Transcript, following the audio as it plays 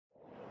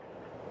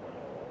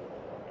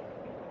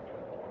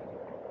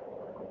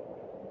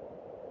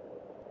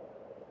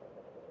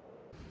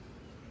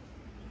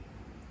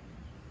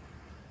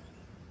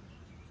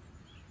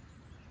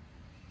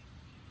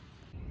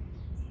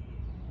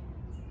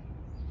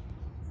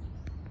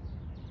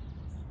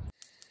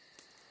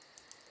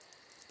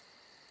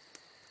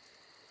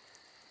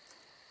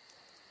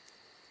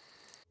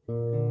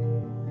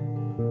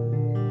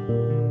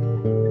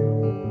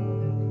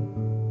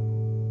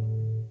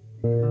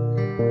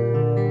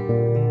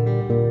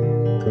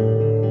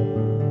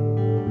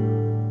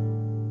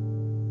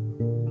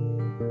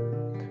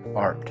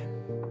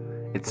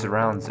It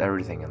surrounds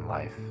everything in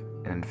life,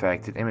 and in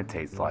fact it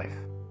imitates life.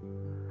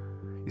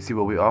 You see,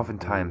 what we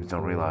oftentimes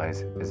don't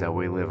realize is that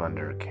we live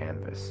under a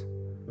canvas.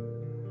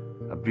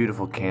 A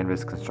beautiful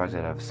canvas constructed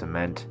out of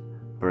cement,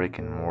 brick,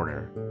 and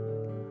mortar.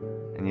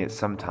 And yet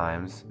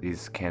sometimes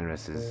these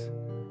canvases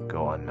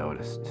go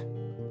unnoticed.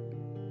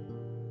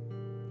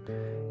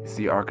 You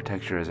see,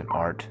 architecture is an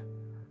art,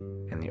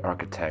 and the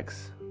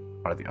architects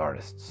are the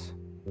artists.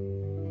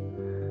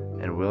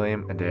 And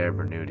William Adair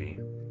Bernoudy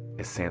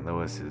is St.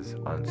 Louis's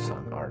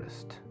unsung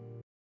artist.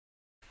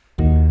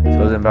 So it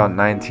was about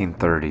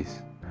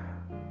 1930s,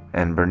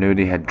 and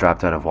Bernoudy had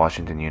dropped out of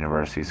Washington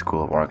University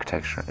School of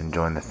Architecture and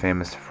joined the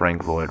famous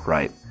Frank Lloyd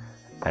Wright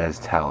at his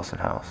Towson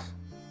house.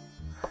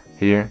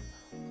 Here,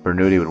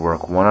 Bernoudy would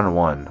work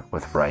one-on-one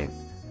with Wright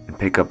and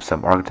pick up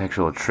some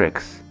architectural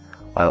tricks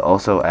while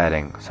also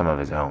adding some of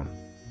his own.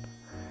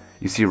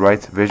 You see,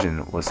 Wright's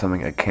vision was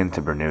something akin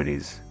to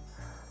Bernoudy's.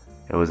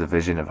 It was a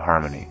vision of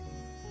harmony.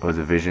 It was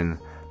a vision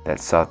that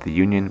sought the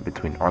union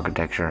between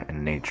architecture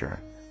and nature.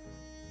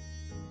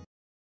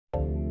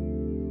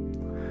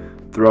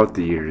 Throughout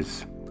the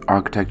years,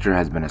 architecture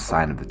has been a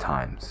sign of the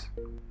times.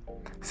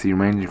 See,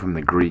 ranging from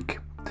the Greek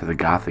to the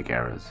Gothic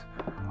eras,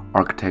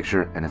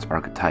 architecture and its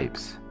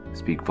archetypes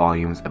speak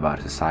volumes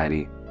about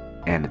society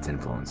and its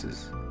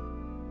influences.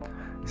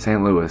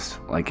 St. Louis,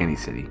 like any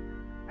city,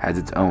 has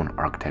its own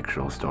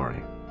architectural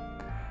story,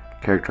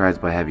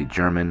 characterized by heavy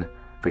German,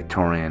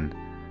 Victorian,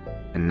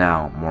 and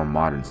now more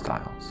modern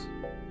styles.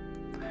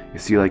 You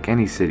see, like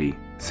any city,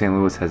 St.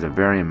 Louis has a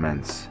very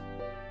immense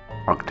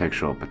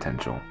architectural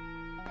potential.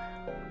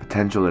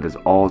 Potential that is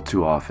all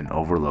too often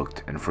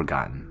overlooked and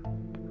forgotten,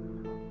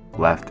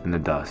 left in the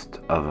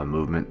dust of a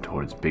movement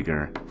towards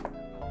bigger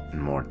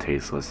and more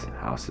tasteless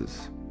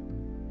houses.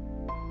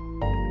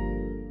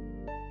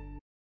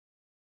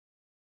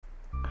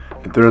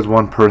 If there is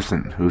one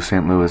person who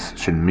St. Louis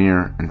should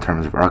mirror in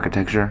terms of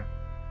architecture,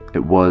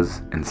 it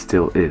was and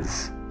still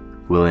is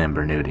William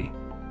Bernoudy.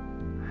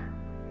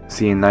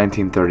 See, in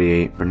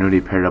 1938,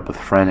 Bernoudy paired up with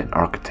friend and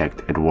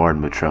architect Edouard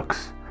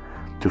Matrux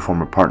to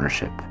form a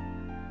partnership,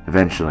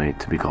 eventually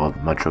to be called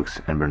Matrux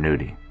and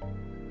Bernoudy.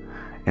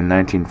 In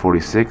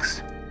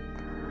 1946,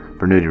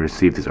 Bernoudy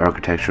received his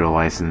architectural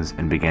license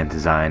and began to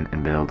design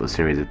and build a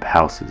series of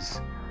houses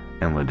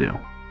in Ladue.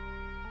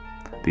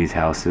 These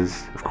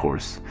houses, of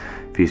course,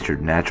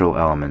 featured natural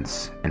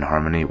elements in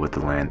harmony with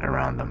the land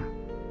around them.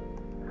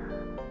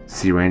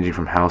 See, ranging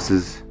from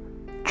houses,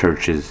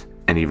 churches,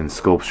 and even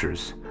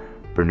sculptures,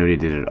 Bernoudy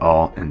did it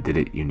all and did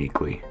it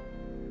uniquely.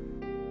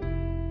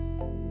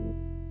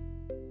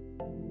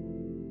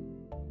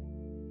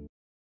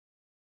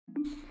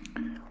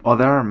 While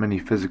there are many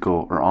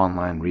physical or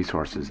online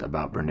resources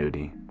about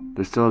Bernoudy,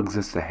 there still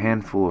exists a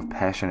handful of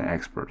passionate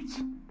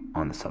experts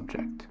on the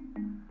subject.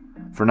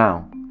 For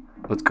now,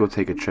 let's go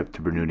take a trip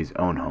to Bernoudy's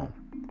own home,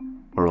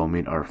 where we'll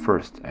meet our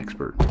first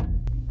expert.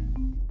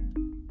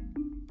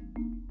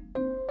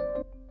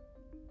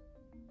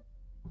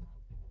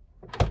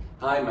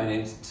 Hi, my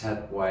name's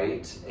Ted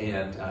White,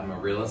 and I'm a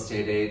real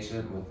estate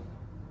agent with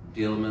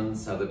Dealman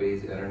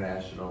Sotheby's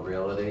International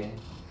Realty.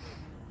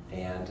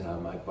 And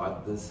I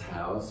bought this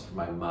house for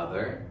my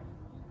mother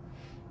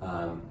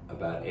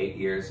about 8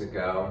 years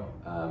ago.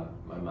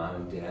 My mom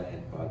and dad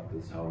had bought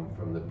this home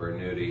from the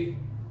Bernoudy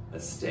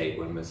estate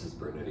when Mrs.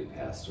 Bernoudy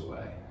passed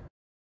away.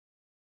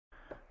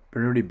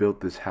 Bernoudy built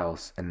this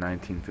house in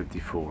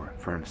 1954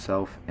 for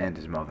himself and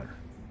his mother.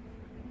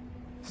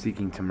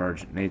 Seeking to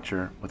merge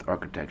nature with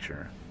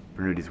architecture,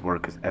 Bernoudy's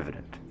work is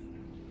evident.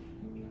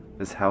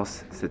 This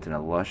house sits in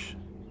a lush,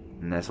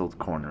 nestled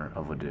corner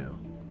of Ladue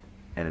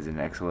and is an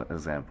excellent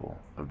example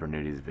of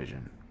Bernoudy's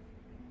vision.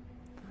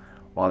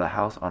 While the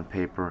house on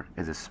paper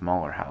is a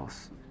smaller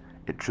house,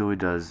 it truly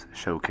does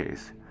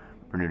showcase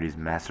Bernoudy's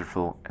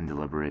masterful and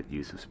deliberate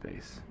use of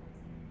space.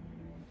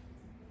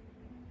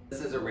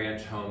 This is a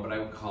ranch home, but I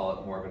would call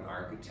it more of an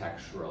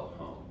architectural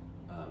home.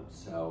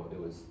 So it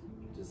was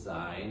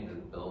designed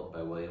and built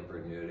by William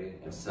Bernoudy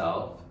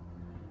himself.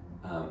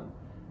 And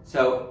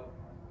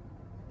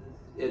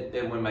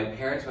when my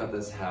parents bought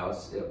this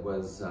house, it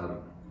was,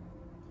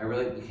 I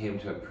really became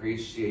to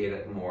appreciate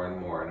it more and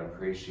more, and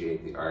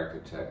appreciate the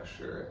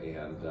architecture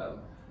and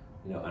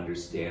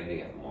understanding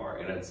it more.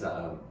 And it's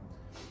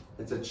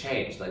a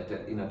change, like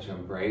that, to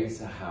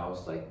embrace a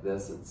house like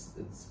this.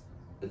 It's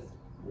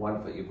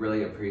wonderful. You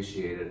really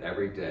appreciate it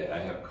every day. I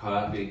have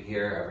coffee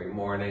here every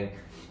morning.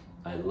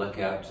 I look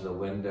out to the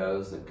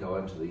windows that go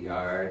into the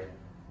yard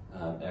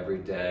every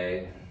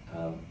day.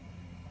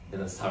 In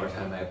the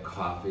summertime, I have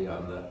coffee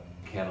on the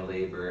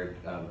cantilevered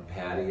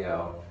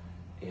patio.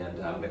 And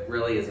it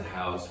really is a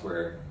house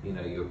where,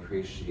 you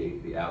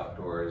appreciate the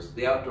outdoors.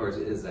 The outdoors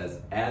is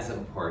as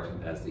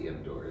important as the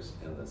indoors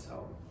in this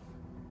home.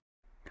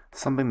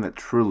 Something that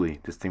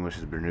truly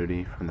distinguishes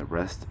Bernoudy from the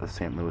rest of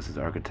St. Louis's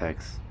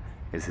architects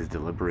is his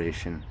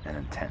deliberation and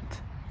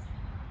intent,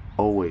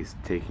 always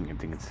taking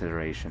into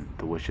consideration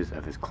the wishes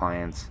of his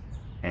clients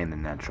and the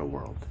natural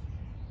world.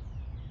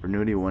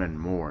 Bernoudy wanted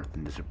more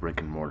than just a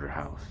brick and mortar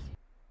house.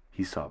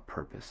 He saw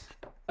purpose.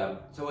 So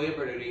William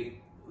Bernoudy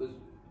was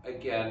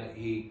again,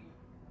 he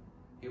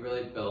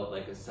really built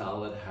like a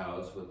solid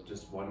house with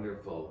just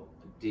wonderful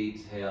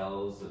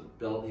details,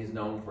 and he's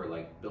known for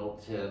like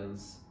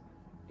built-ins,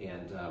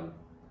 and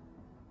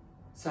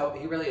so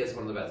he really is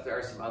one of the best. There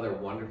are some other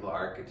wonderful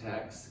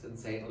architects in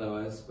St.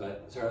 Louis,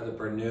 but sort of the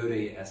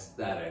Bernoudy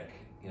aesthetic,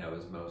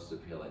 is most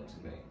appealing to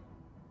me.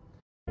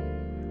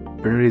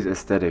 Bernoudy's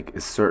aesthetic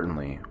is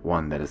certainly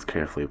one that is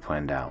carefully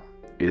planned out.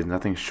 It is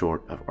nothing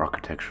short of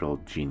architectural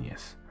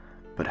genius.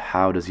 But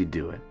how does he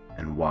do it,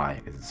 and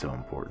why is it so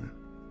important?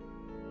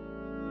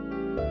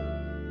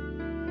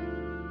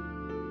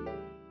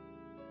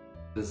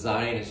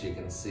 Design, as you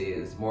can see,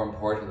 is more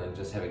important than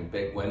just having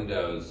big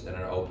windows and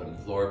an open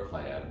floor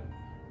plan.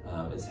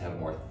 Is have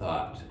more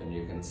thought. And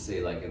you can see,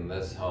 like in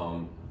this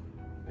home,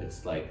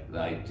 it's like the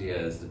idea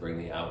is to bring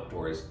the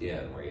outdoors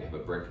in, where you have a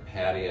brick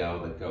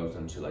patio that goes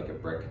into like a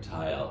brick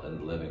tile in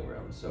the living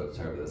room. So it's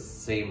sort of this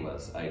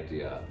seamless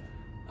idea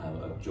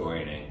of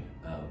joining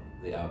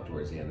the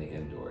outdoors and the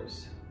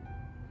indoors.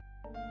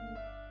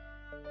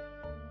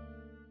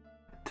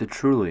 To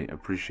truly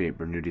appreciate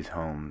Bernoudy's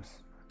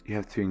homes, you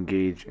have to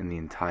engage in the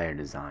entire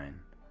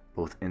design,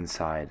 both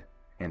inside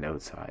and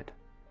outside.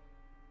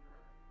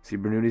 See,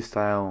 Bernoudy's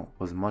style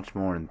was much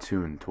more in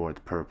tune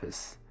towards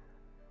purpose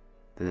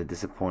than the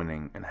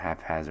disappointing and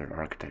haphazard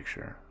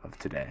architecture of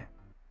today.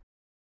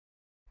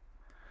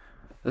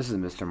 This is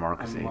Mr.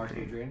 Marcus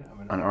Adrian,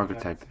 an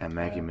architect at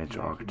Mackey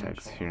Mitchell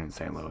Architects here in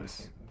St.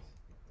 Louis.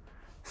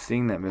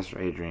 Seeing that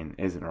Mr. Adrian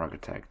is an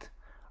architect,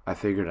 I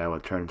figured I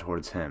would turn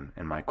towards him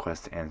in my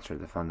quest to answer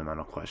the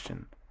fundamental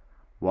question: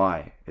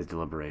 why is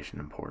deliberation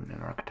important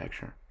in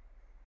architecture?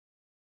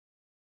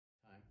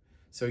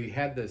 So you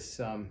had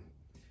this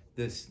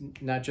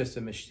not just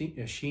a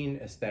machine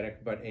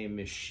aesthetic, but a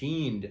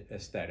machined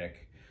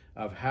aesthetic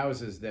of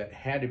houses that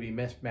had to be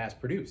mass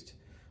produced.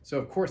 So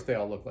of course they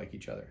all look like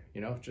each other,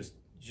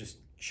 just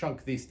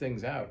chunk these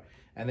things out,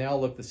 and they all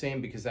look the same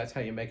because that's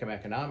how you make them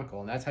economical,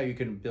 and that's how you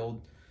can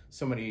build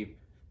so many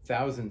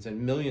thousands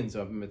and millions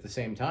of them at the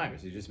same time,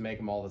 is you just make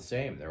them all the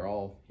same. They're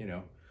all,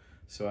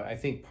 so I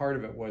think part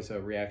of it was a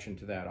reaction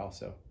to that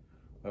also,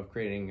 of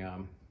creating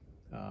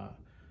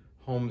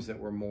homes that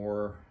were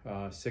more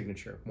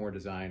signature, more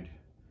designed,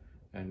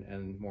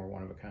 and more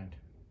one-of-a-kind.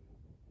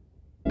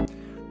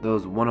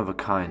 Those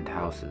one-of-a-kind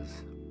houses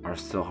are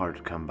still hard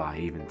to come by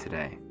even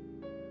today.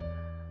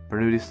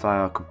 Bernoudy's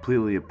style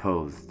completely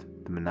opposed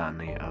the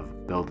monotony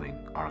of building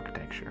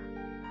architecture.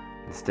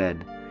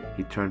 Instead,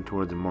 he turned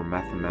towards a more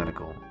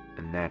mathematical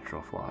and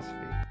natural philosophy.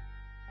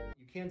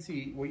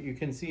 What you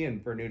can see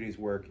in Bernoudy's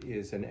work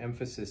is an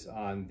emphasis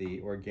on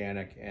the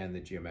organic and the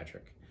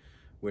geometric,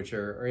 which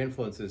are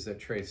influences that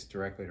trace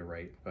directly to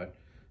Wright, but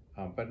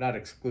not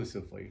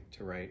exclusively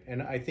to Wright.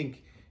 And I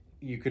think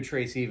you could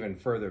trace even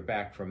further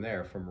back from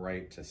there, from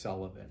Wright to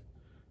Sullivan,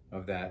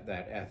 of that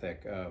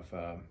ethic of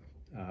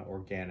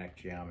organic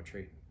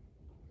geometry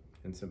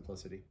and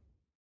simplicity.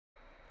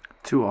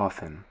 Too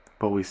often,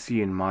 what we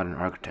see in modern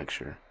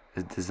architecture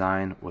is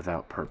design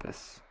without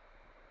purpose.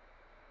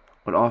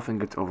 What often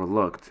gets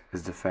overlooked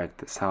is the fact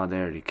that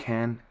solidarity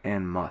can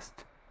and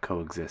must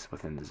coexist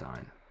within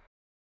design.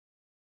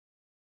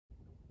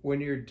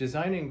 When you're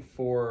designing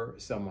for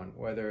someone,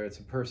 whether it's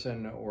a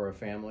person or a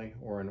family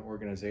or an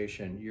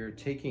organization, you're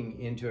taking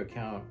into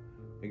account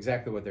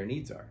exactly what their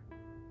needs are,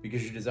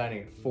 because you're designing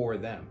it for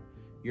them.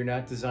 You're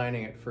not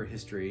designing it for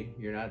history.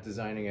 You're not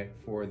designing it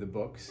for the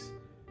books.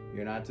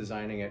 You're not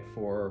designing it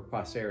for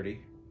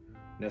posterity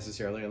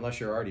necessarily, unless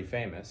you're already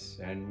famous.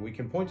 And we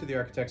can point to the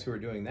architects who are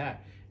doing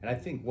that. And I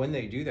think when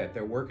they do that,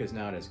 their work is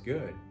not as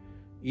good.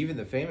 Even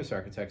the famous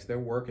architects, their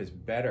work is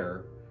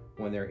better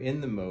when they're in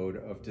the mode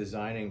of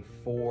designing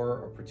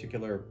for a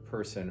particular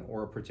person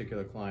or a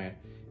particular client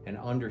and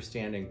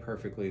understanding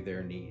perfectly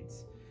their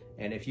needs.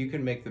 And if you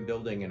can make the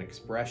building an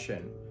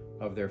expression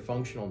of their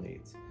functional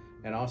needs,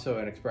 and also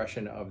an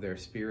expression of their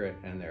spirit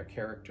and their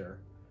character,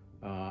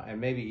 and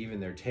maybe even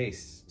their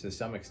tastes to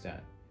some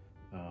extent,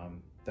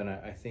 then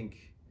I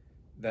think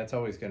that's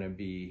always going to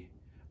be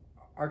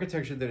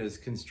architecture that is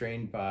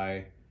constrained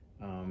by,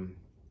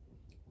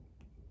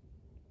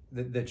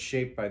 that's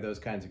shaped by those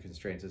kinds of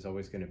constraints is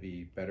always going to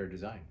be better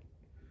design,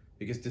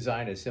 because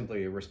design is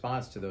simply a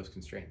response to those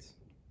constraints.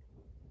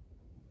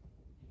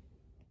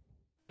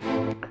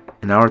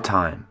 In our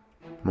time,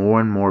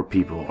 more and more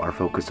people are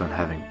focused on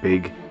having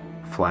big,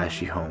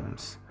 flashy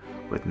homes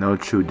with no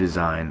true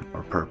design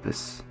or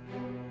purpose.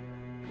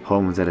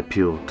 Homes that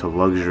appeal to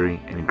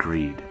luxury and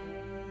greed,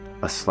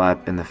 a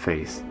slap in the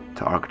face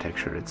to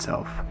architecture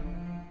itself.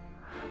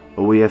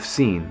 What we have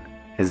seen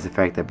is the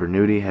fact that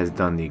Bernoudy has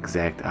done the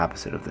exact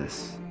opposite of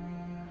this.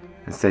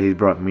 Instead, he's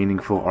brought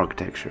meaningful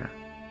architecture,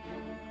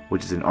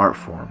 which is an art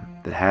form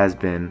that has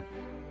been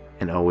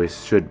and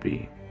always should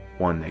be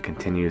one that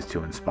continues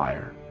to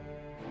inspire,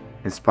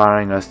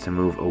 inspiring us to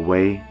move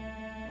away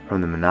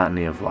from the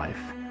monotony of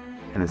life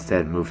and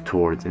instead move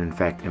towards and in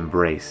fact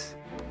embrace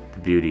the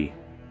beauty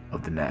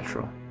of the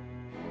natural.